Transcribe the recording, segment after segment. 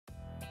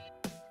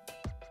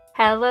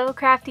Hello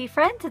crafty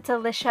friends, it's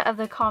Alicia of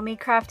the Call Me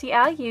Crafty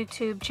Al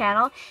YouTube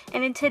channel,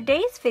 and in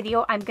today's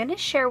video I'm going to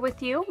share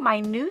with you my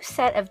new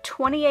set of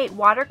 28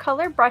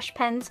 watercolor brush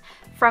pens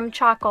from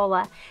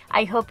Chalkola.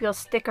 I hope you'll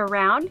stick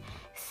around,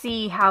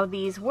 see how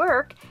these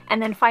work, and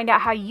then find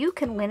out how you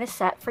can win a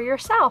set for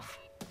yourself.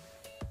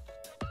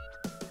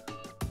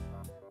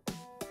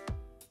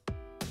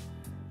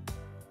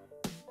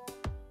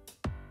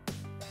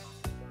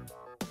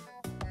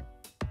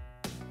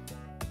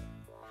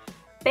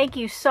 Thank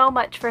you so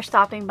much for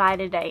stopping by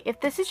today.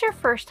 If this is your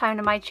first time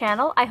to my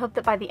channel, I hope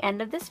that by the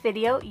end of this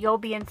video, you'll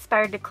be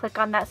inspired to click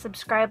on that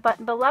subscribe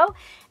button below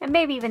and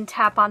maybe even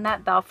tap on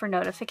that bell for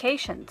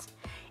notifications.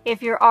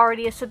 If you're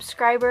already a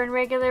subscriber and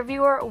regular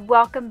viewer,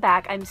 welcome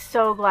back. I'm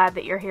so glad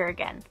that you're here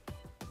again.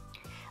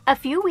 A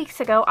few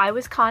weeks ago, I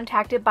was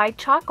contacted by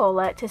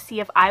Chalkola to see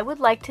if I would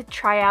like to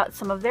try out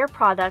some of their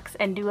products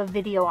and do a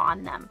video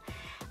on them.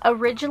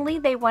 Originally,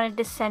 they wanted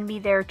to send me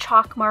their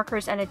chalk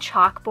markers and a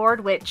chalkboard,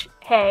 which,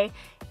 hey,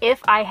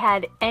 if I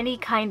had any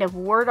kind of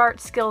word art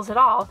skills at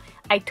all,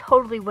 I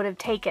totally would have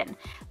taken.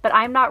 But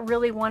I'm not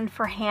really one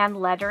for hand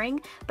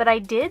lettering, but I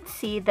did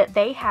see that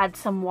they had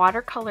some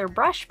watercolor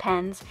brush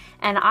pens,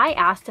 and I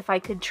asked if I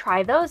could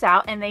try those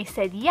out, and they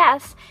said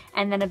yes,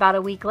 and then about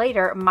a week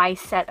later, my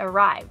set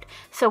arrived.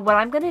 So what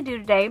I'm going to do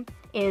today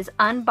is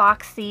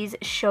unbox these,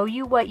 show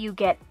you what you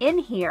get in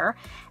here,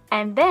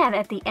 and then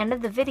at the end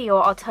of the video,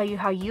 I'll tell you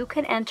how you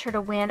can enter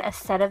to win a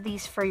set of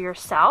these for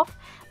yourself.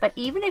 But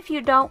even if you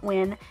don't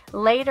win,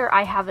 later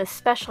I have a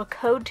special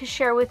code to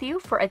share with you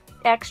for an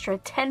extra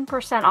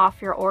 10%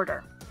 off your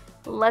order.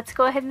 Let's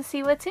go ahead and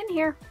see what's in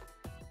here.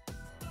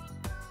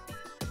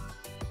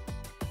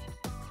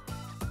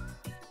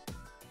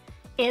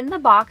 In the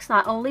box,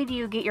 not only do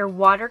you get your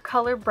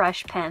watercolor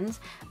brush pens,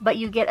 but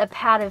you get a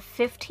pad of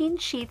 15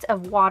 sheets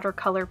of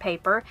watercolor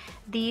paper.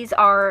 These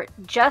are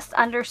just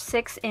under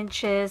 6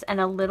 inches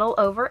and a little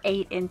over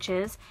 8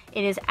 inches.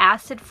 It is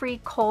acid-free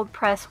cold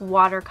press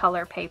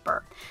watercolor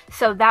paper.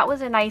 So that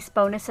was a nice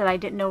bonus that I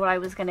didn't know what I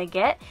was going to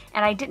get,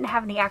 and I didn't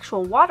have any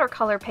actual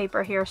watercolor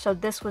paper here, so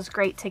this was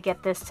great to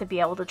get this to be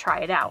able to try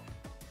it out.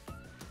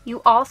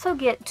 You also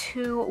get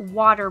 2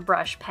 water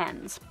brush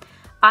pens.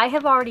 I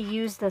have already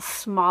used the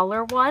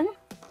smaller one,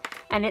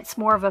 and it's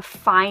more of a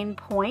fine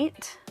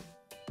point.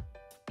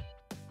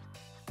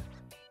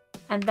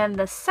 And then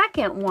the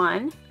second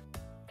one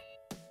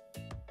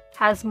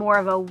has more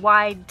of a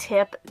wide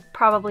tip,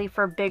 probably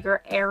for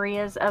bigger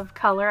areas of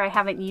color. I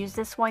haven't used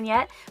this one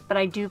yet, but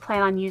I do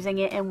plan on using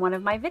it in one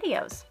of my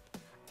videos.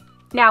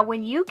 Now,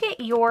 when you get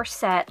your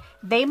set,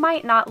 they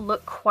might not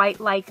look quite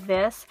like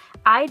this.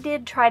 I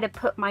did try to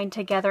put mine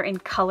together in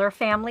color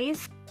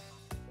families.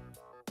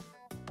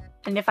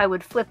 And if I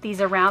would flip these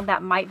around,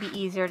 that might be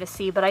easier to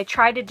see, but I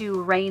tried to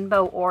do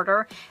rainbow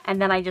order, and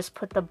then I just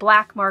put the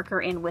black marker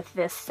in with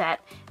this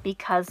set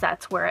because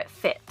that's where it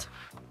fit.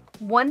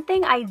 One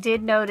thing I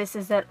did notice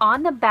is that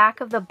on the back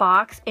of the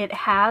box, it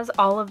has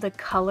all of the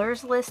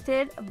colors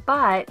listed,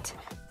 but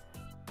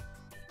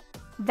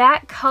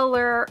that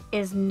color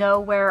is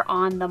nowhere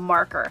on the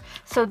marker.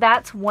 So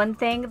that's one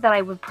thing that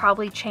I would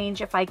probably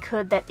change if I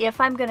could, that if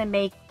I'm going to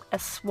make a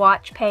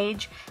swatch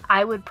page,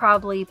 I would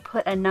probably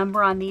put a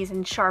number on these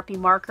in Sharpie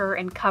marker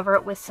and cover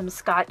it with some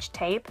Scotch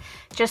tape,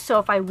 just so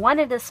if I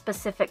wanted a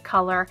specific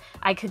color,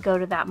 I could go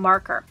to that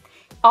marker.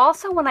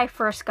 Also, when I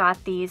first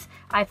got these,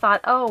 I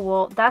thought, oh,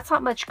 well, that's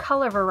not much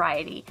color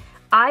variety.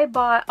 I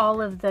bought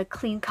all of the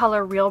Clean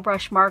Color Real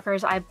Brush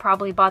markers. I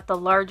probably bought the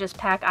largest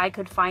pack I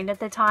could find at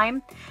the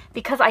time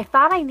because I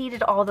thought I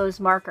needed all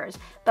those markers.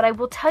 But I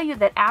will tell you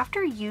that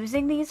after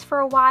using these for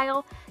a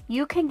while,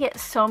 you can get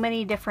so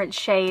many different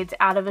shades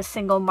out of a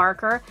single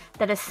marker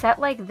that a set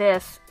like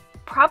this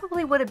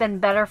probably would have been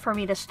better for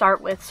me to start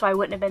with, so I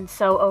wouldn't have been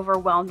so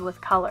overwhelmed with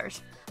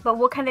colors. But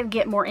we'll kind of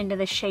get more into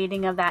the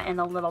shading of that in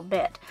a little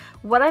bit.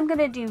 What I'm going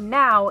to do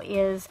now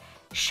is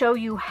show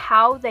you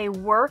how they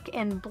work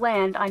and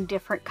blend on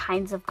different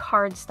kinds of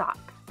cardstock.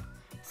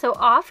 So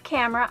off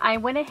camera, I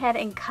went ahead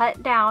and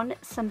cut down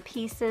some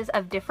pieces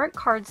of different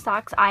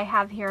cardstocks I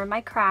have here in my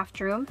craft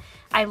room.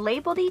 I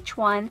labeled each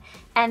one,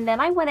 and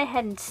then I went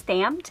ahead and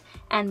stamped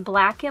and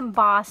black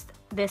embossed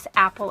this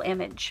apple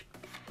image.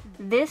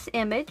 This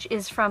image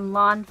is from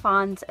Lawn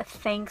Fawn's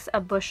Thanks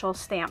a Bushel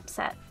stamp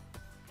set.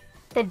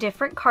 The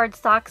different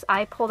cardstocks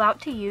I pulled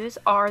out to use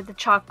are the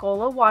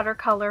Chalkola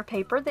watercolor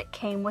paper that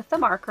came with the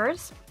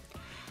markers.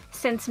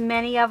 Since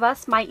many of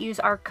us might use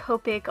our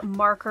Copic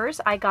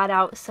markers, I got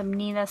out some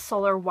Neenah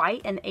Solar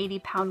White, an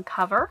 80-pound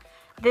cover.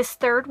 This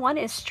third one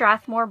is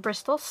Strathmore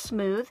Bristol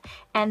Smooth,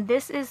 and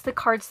this is the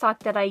cardstock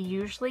that I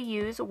usually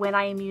use when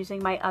I am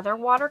using my other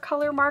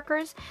watercolor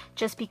markers,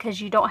 just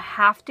because you don't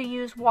have to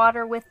use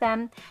water with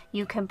them.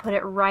 You can put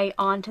it right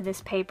onto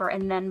this paper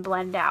and then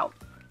blend out.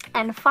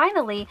 And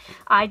finally,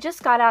 I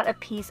just got out a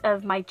piece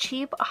of my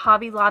cheap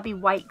Hobby Lobby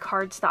white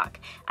cardstock.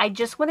 I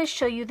just want to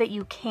show you that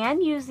you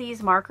can use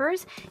these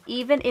markers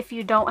even if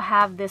you don't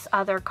have this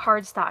other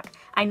cardstock.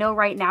 I know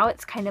right now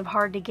it's kind of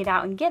hard to get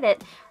out and get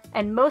it,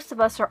 and most of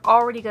us are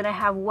already going to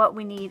have what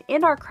we need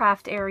in our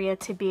craft area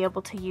to be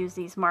able to use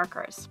these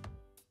markers.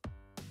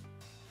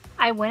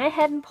 I went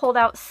ahead and pulled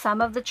out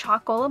some of the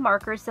Chalkola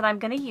markers that I'm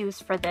going to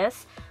use for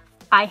this.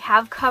 I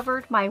have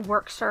covered my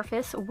work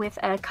surface with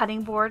a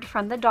cutting board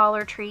from the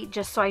Dollar Tree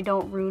just so I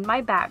don't ruin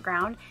my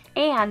background.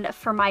 And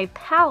for my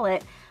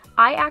palette,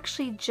 I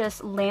actually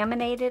just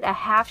laminated a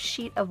half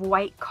sheet of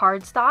white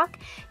cardstock.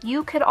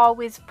 You could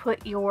always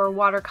put your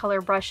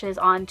watercolor brushes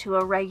onto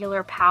a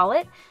regular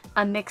palette,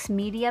 a mixed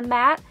media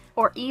mat,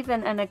 or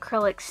even an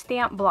acrylic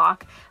stamp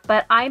block,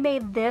 but I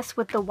made this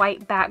with the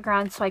white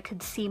background so I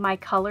could see my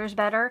colors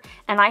better,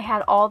 and I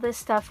had all this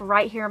stuff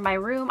right here in my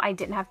room. I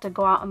didn't have to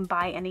go out and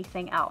buy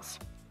anything else.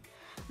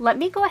 Let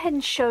me go ahead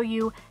and show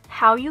you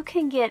how you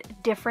can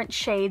get different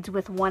shades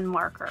with one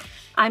marker.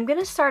 I'm going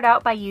to start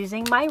out by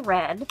using my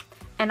red,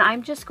 and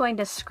I'm just going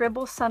to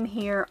scribble some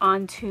here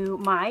onto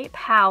my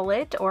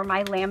palette or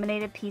my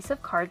laminated piece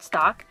of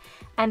cardstock,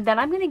 and then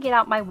I'm going to get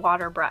out my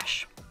water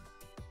brush.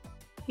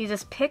 You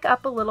just pick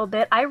up a little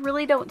bit. I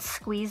really don't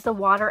squeeze the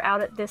water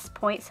out at this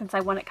point since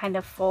I want it kind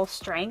of full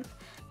strength.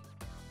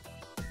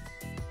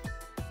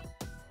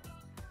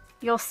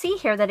 You'll see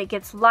here that it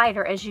gets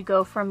lighter as you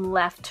go from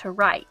left to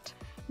right.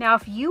 Now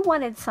if you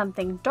wanted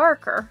something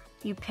darker,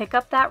 you pick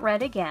up that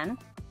red again.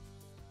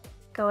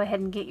 Go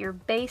ahead and get your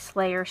base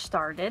layer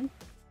started.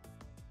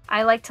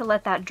 I like to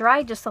let that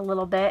dry just a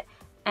little bit,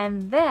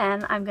 and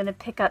then I'm going to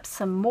pick up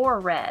some more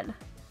red.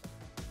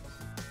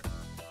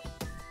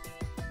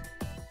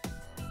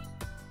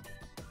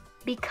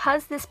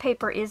 Because this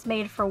paper is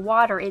made for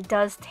water, it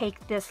does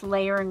take this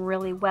layering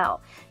really well.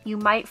 You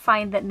might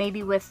find that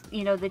maybe with,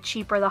 the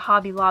cheaper, the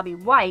Hobby Lobby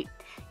white,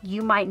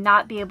 you might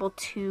not be able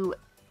to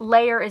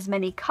layer as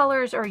many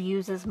colors or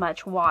use as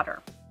much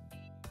water.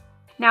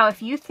 Now,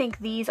 if you think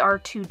these are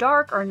too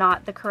dark or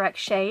not the correct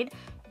shade,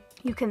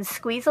 you can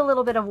squeeze a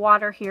little bit of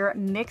water here,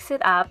 mix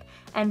it up,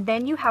 and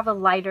then you have a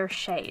lighter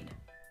shade.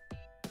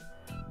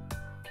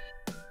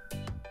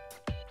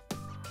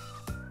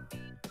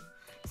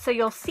 So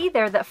you'll see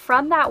there that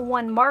from that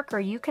one marker,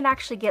 you can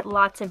actually get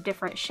lots of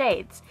different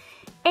shades.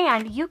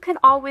 And you can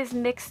always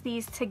mix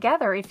these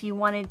together. If you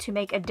wanted to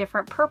make a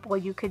different purple,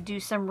 you could do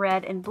some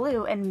red and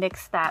blue and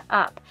mix that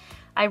up.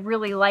 I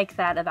really like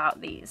that about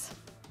these.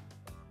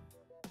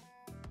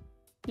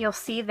 You'll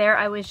see there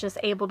I was just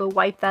able to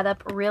wipe that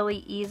up really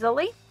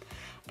easily.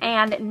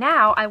 And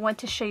now I want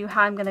to show you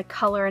how I'm going to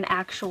color an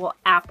actual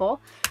apple.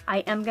 I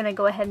am going to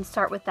go ahead and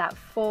start with that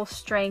full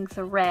strength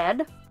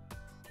red.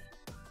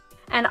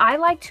 And I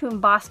like to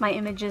emboss my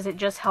images. It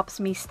just helps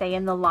me stay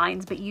in the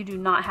lines, but you do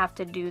not have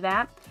to do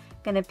that. I'm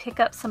going to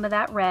pick up some of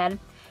that red,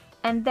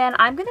 and then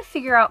I'm going to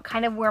figure out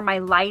kind of where my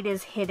light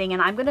is hitting,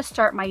 and I'm going to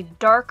start my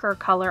darker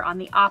color on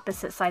the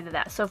opposite side of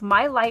that. So if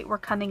my light were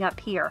coming up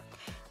here,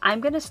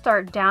 I'm going to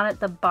start down at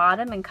the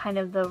bottom and kind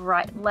of the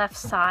left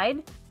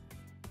side,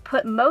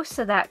 put most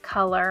of that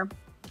color,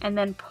 and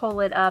then pull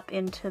it up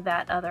into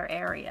that other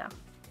area.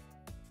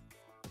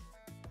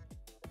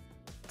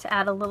 To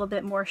add a little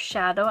bit more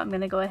shadow, I'm going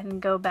to go ahead and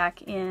go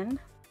back in.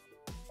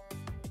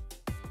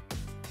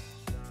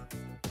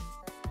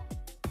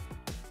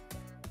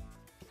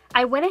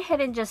 I went ahead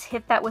and just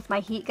hit that with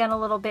my heat gun a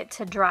little bit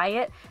to dry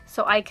it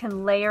so I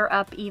can layer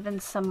up even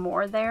some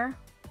more there.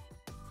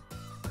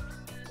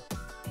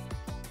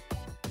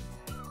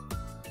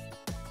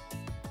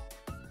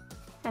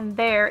 And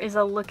there is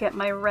a look at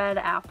my red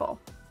apple.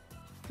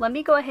 Let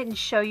me go ahead and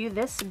show you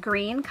this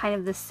green, kind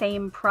of the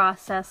same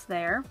process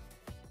there.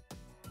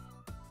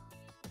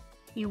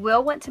 You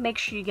will want to make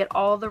sure you get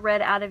all the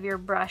red out of your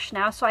brush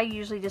now, so I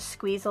usually just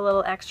squeeze a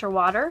little extra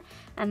water,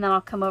 and then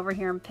I'll come over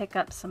here and pick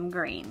up some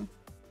green.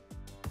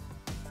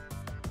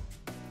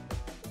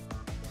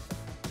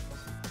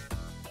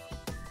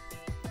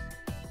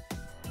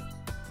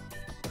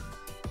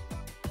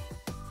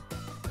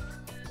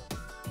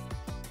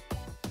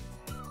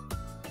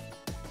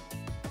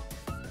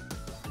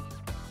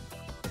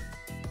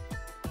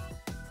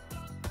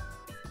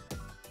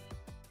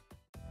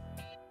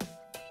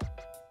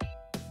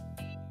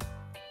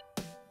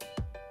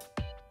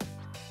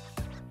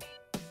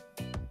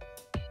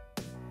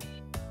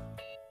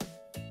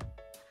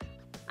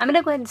 I'm going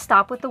to go ahead and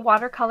stop with the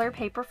watercolor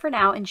paper for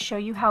now and show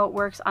you how it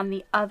works on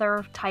the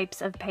other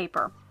types of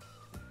paper.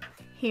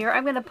 Here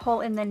I'm going to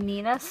pull in the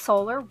Nina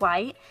Solar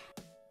White.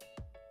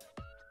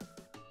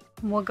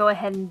 We'll go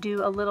ahead and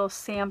do a little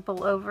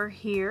sample over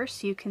here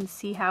so you can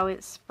see how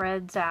it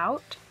spreads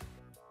out.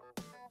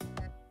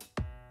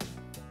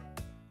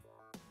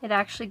 It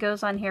actually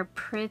goes on here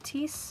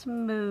pretty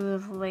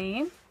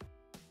smoothly.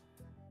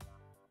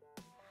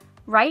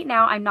 Right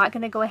now, I'm not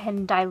going to go ahead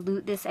and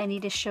dilute this any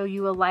to show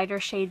you a lighter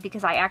shade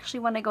because I actually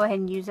want to go ahead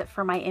and use it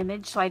for my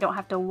image so I don't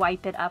have to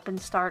wipe it up and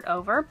start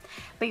over.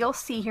 But you'll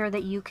see here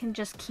that you can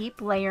just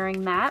keep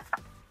layering that.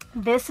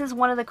 This is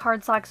one of the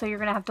cardstocks, so you're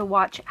going to have to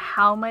watch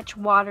how much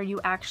water you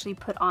actually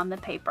put on the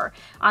paper.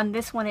 On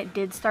this one, it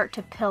did start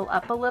to pill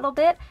up a little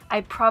bit.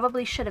 I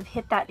probably should have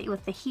hit that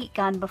with the heat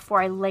gun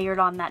before I layered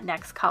on that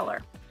next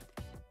color.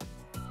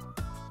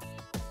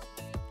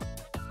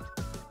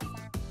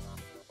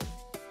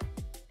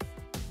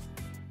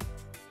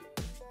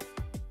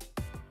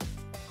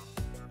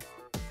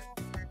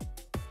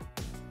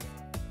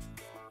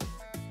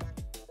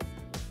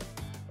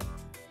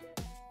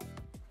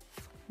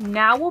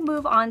 Now we'll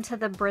move on to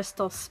the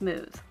Bristol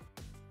Smooth.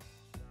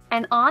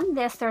 And on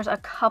this, there's a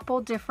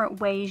couple different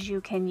ways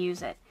you can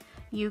use it.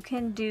 You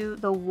can do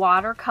the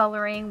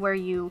watercoloring where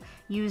you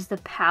use the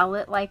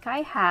palette like I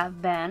have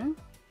been.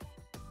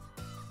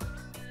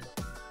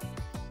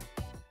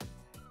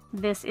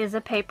 This is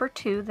a paper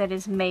too that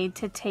is made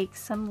to take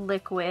some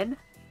liquid.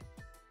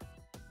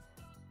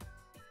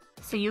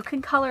 So you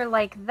can color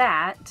like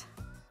that,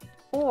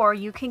 or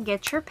you can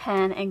get your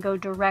pen and go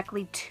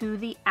directly to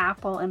the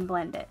apple and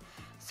blend it.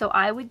 So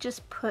I would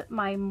just put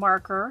my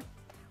marker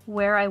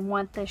where I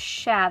want the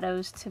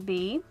shadows to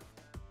be.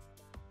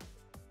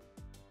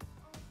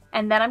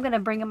 And then I'm going to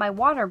bring in my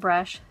water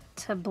brush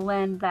to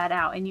blend that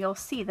out, and you'll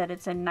see that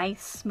it's a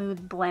nice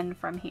smooth blend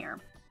from here.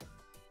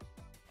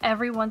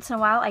 Every once in a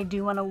while I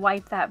do want to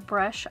wipe that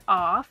brush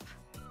off.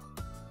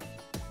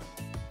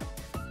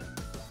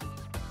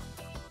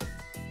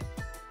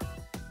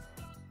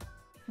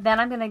 Then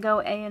I'm going to go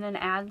in and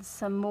add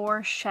some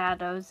more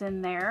shadows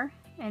in there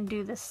and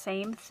do the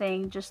same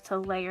thing just to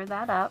layer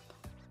that up.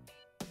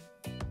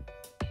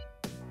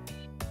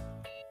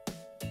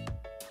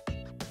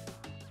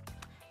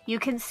 You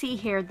can see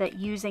here that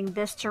using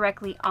this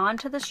directly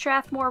onto the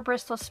Strathmore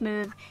Bristol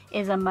Smooth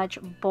is a much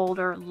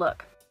bolder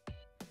look.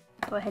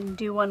 Go ahead and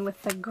do one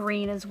with the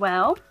green as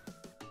well.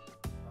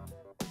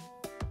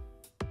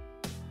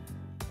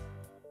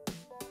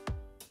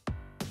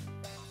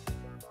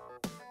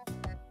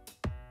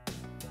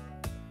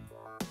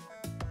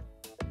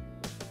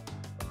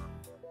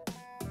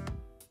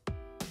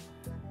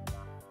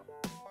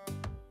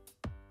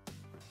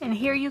 And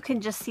here you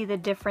can just see the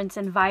difference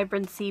in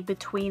vibrancy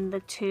between the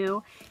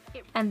two.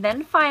 And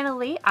then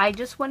finally, I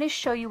just want to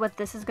show you what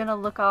this is going to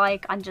look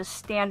like on just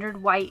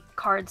standard white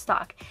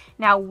cardstock.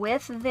 Now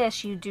with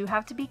this, you do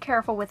have to be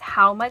careful with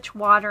how much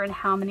water and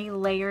how many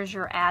layers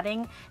you're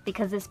adding,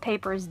 because this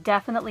paper is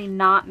definitely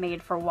not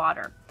made for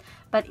water,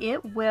 but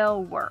it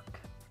will work.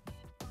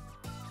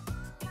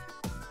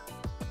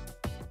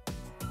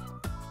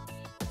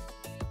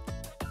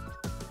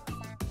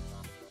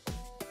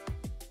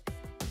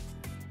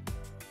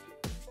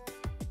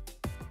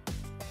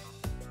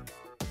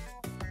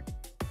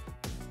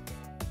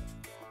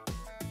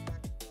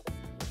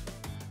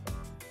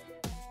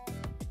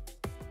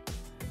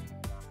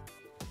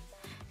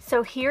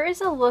 So here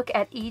is a look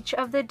at each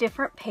of the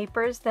different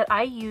papers that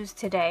I used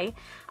today.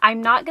 I'm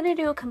not going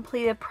to do a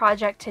completed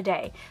project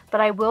today,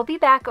 but I will be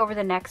back over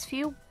the next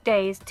few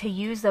days to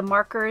use the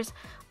markers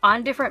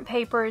on different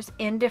papers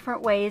in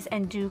different ways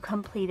and do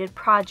completed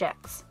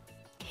projects.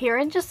 Here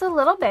in just a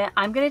little bit,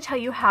 I'm going to tell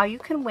you how you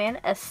can win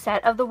a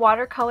set of the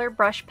watercolor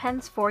brush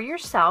pens for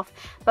yourself,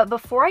 but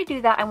before I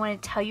do that, I want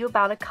to tell you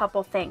about a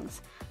couple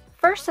things.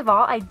 First of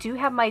all, I do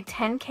have my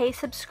 10K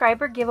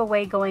subscriber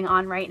giveaway going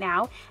on right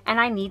now, and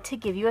I need to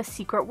give you a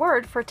secret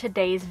word for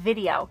today's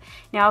video.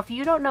 Now, if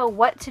you don't know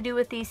what to do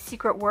with these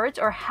secret words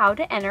or how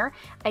to enter,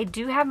 I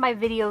do have my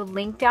video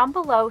linked down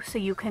below so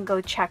you can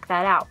go check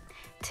that out.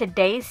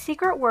 Today's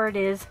secret word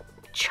is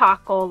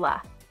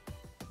Chalkola.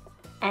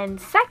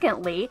 And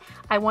secondly,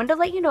 I wanted to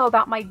let you know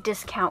about my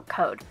discount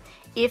code.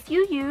 If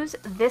you use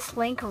this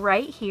link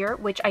right here,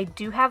 which I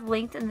do have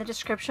linked in the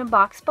description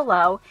box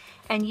below,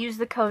 and use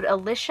the code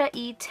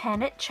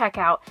AliciaE10 at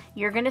checkout,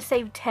 you're going to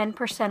save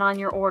 10% on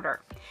your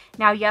order.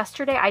 Now,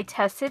 yesterday I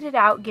tested it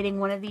out getting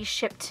one of these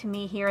shipped to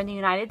me here in the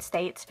United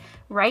States.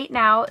 Right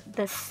now,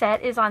 the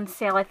set is on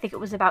sale. I think it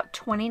was about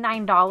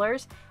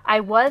 $29.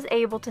 I was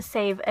able to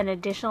save an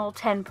additional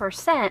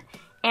 10%,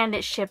 and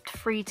it shipped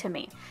free to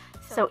me.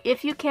 So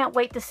if you can't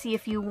wait to see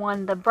if you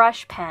won the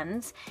brush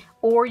pens,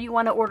 or you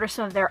want to order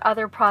some of their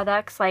other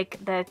products like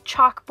the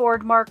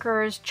chalkboard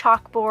markers,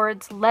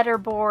 chalkboards, letter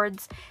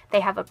boards,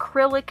 they have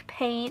acrylic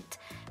paint,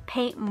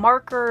 paint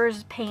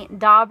markers, paint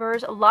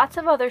daubers, lots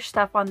of other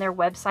stuff on their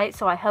website,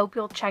 so I hope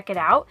you'll check it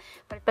out.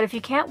 But if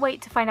you can't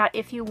wait to find out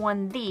if you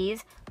won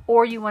these,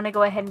 or you want to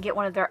go ahead and get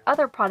one of their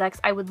other products,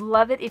 I would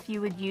love it if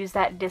you would use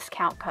that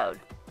discount code.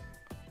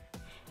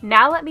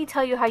 Now let me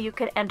tell you how you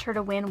could enter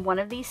to win one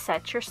of these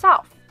sets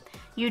yourself.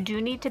 You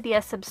do need to be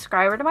a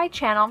subscriber to my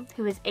channel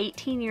who is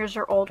 18 years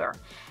or older.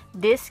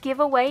 This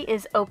giveaway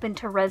is open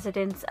to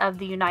residents of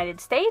the United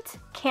States,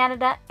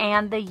 Canada,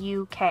 and the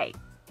UK.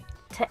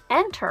 To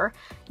enter,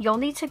 you'll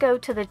need to go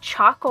to the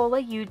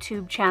Chalkola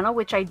YouTube channel,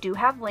 which I do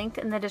have linked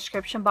in the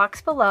description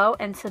box below,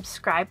 and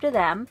subscribe to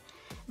them.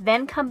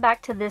 Then come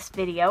back to this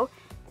video,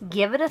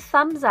 give it a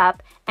thumbs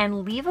up,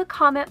 and leave a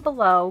comment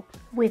below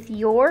with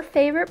your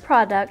favorite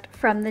product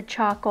from the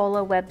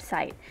Chalkola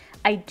website.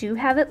 I do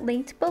have it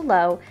linked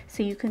below,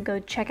 so you can go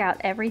check out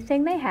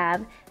everything they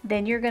have.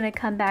 Then you're going to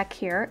come back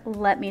here,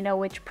 let me know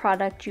which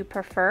product you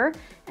prefer,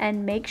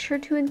 and make sure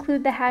to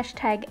include the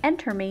hashtag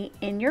 #EnterMe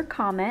in your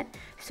comment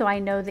so I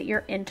know that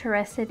you're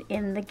interested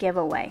in the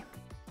giveaway.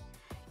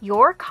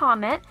 Your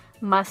comment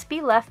must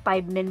be left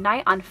by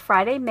midnight on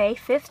Friday, May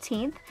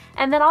 15th,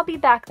 and then I'll be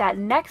back that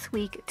next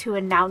week to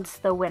announce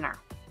the winner.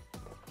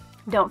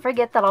 Don't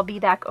forget that I'll be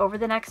back over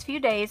the next few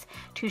days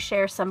to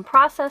share some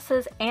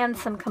processes and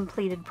some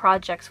completed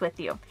projects with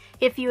you.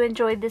 If you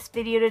enjoyed this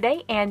video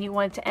today and you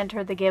want to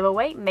enter the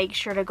giveaway, make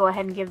sure to go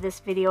ahead and give this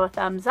video a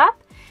thumbs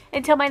up.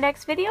 Until my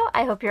next video,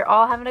 I hope you're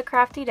all having a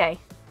crafty day.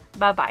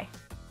 Bye-bye.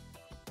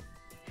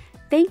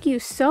 Thank you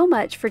so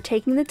much for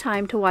taking the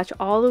time to watch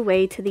all the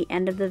way to the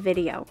end of the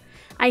video.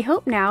 I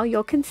hope now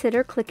you'll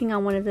consider clicking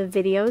on one of the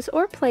videos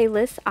or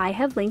playlists I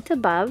have linked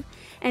above,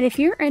 and if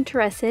you're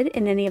interested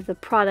in any of the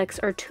products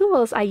or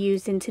tools I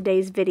used in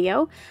today's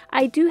video,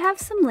 I do have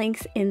some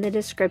links in the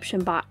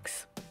description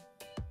box.